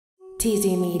TZ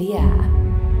Media.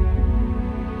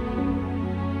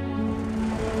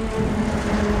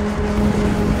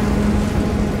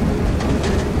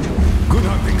 Good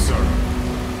hunting, sir.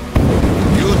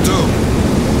 You too.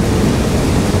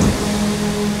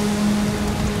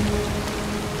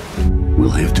 We'll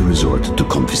have to resort to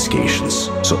confiscations,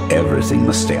 so everything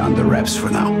must stay under wraps for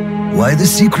now. Why the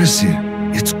secrecy?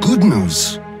 It's good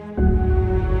news.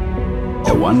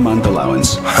 A 1 month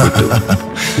allowance would do.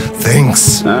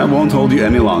 Thanks. I won't hold you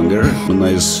any longer. A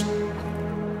nice...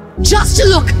 Just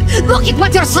look! Look at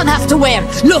what your son has to wear!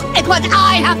 Look at what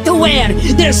I have to wear!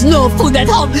 There's no food at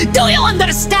home! Do you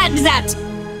understand that?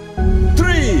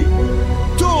 3,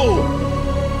 2,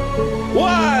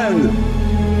 1!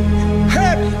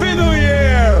 Happy New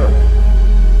Year!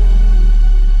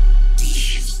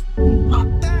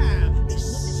 Damn! This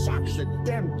sucks. The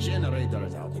damn generator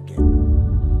is out again.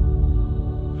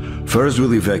 First,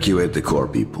 we'll evacuate the core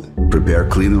people, prepare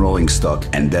clean rolling stock,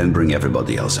 and then bring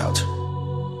everybody else out.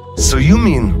 So you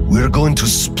mean we're going to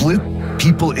split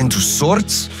people into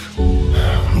sorts?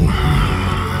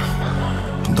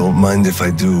 Don't mind if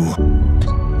I do.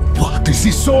 What? This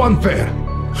is so unfair.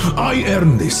 I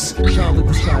earned this. Charlie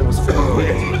Pascal was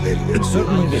it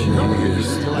certainly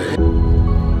didn't.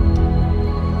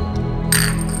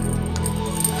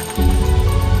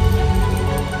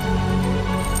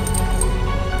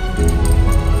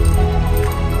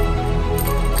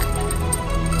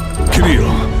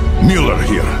 Mueller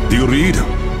here. Do you read?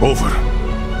 Over.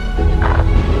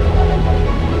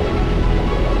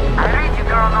 I read you,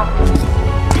 Colonel.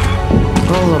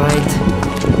 All right.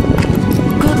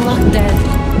 Good luck, Dad.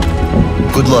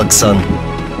 Good luck, son.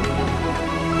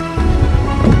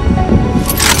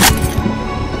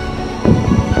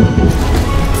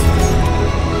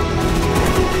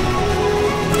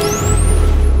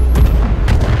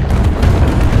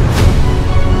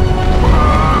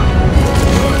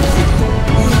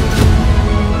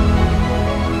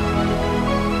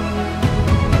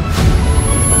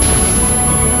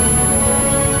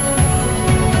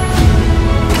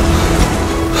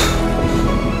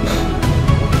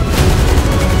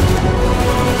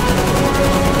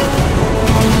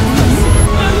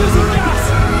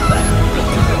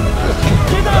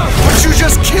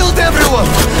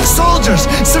 Soldiers!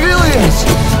 Civilians!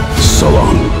 So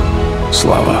long,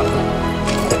 Slava.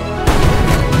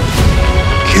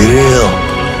 Kirill,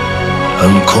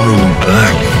 I'm coming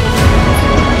back.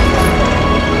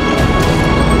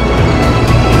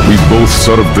 We both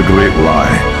served the great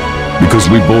lie, because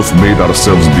we both made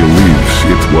ourselves believe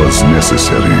it was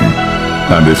necessary.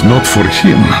 And if not for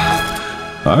him,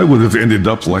 I would have ended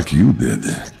up like you did.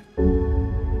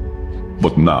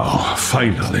 But now,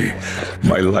 finally,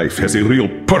 my life has a real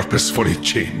purpose for a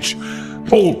change.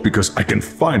 All because I can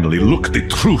finally look the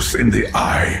truth in the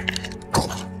eye.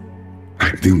 I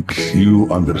think you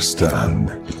understand.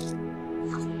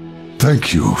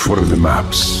 Thank you for the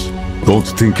maps. Don't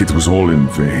think it was all in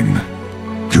vain.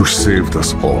 You saved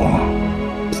us all.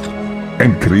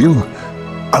 And Kirill,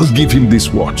 I'll give him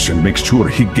this watch and make sure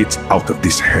he gets out of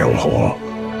this hellhole.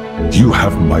 You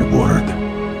have my word.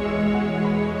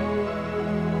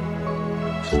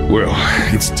 Well,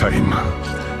 it's time.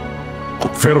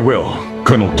 Farewell,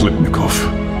 Colonel Klipnikov.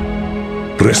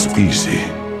 Rest easy.